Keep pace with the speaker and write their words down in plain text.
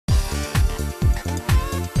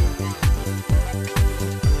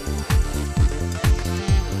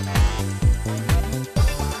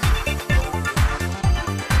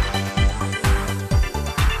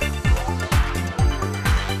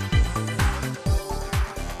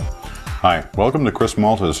Hi, welcome to Chris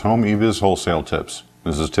Malta's Home eViz Wholesale Tips.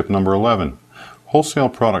 This is tip number 11. Wholesale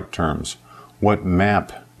product terms. What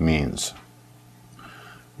MAP means.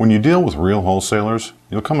 When you deal with real wholesalers,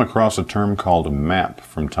 you'll come across a term called MAP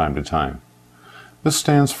from time to time. This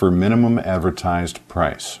stands for Minimum Advertised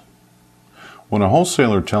Price. When a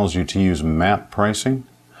wholesaler tells you to use MAP pricing,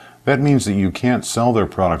 that means that you can't sell their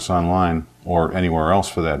products online, or anywhere else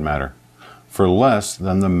for that matter, for less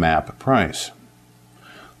than the MAP price.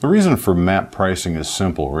 The reason for MAP pricing is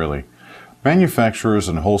simple, really. Manufacturers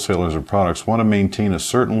and wholesalers of products want to maintain a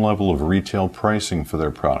certain level of retail pricing for their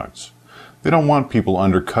products. They don't want people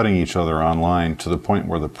undercutting each other online to the point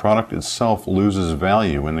where the product itself loses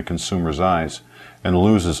value in the consumer's eyes and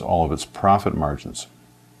loses all of its profit margins.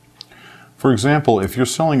 For example, if you're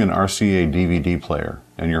selling an RCA DVD player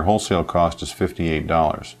and your wholesale cost is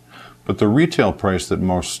 $58, but the retail price that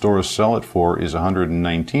most stores sell it for is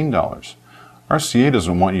 $119, RCA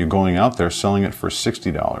doesn't want you going out there selling it for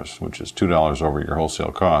 $60, which is $2 over your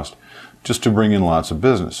wholesale cost, just to bring in lots of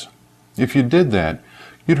business. If you did that,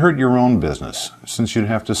 you'd hurt your own business, since you'd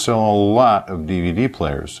have to sell a lot of DVD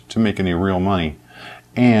players to make any real money,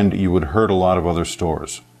 and you would hurt a lot of other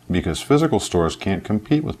stores, because physical stores can't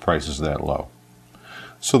compete with prices that low.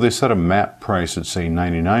 So they set a MAP price at, say,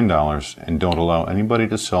 $99 and don't allow anybody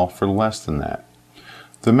to sell for less than that.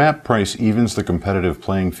 The MAP price evens the competitive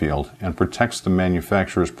playing field and protects the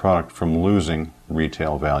manufacturer's product from losing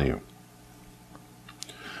retail value.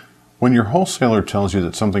 When your wholesaler tells you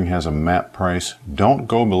that something has a MAP price, don't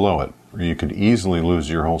go below it, or you could easily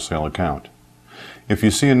lose your wholesale account. If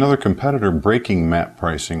you see another competitor breaking MAP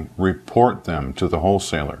pricing, report them to the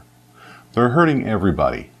wholesaler. They're hurting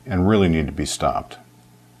everybody and really need to be stopped.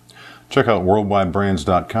 Check out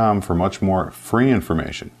worldwidebrands.com for much more free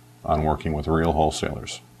information on working with real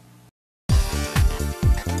wholesalers.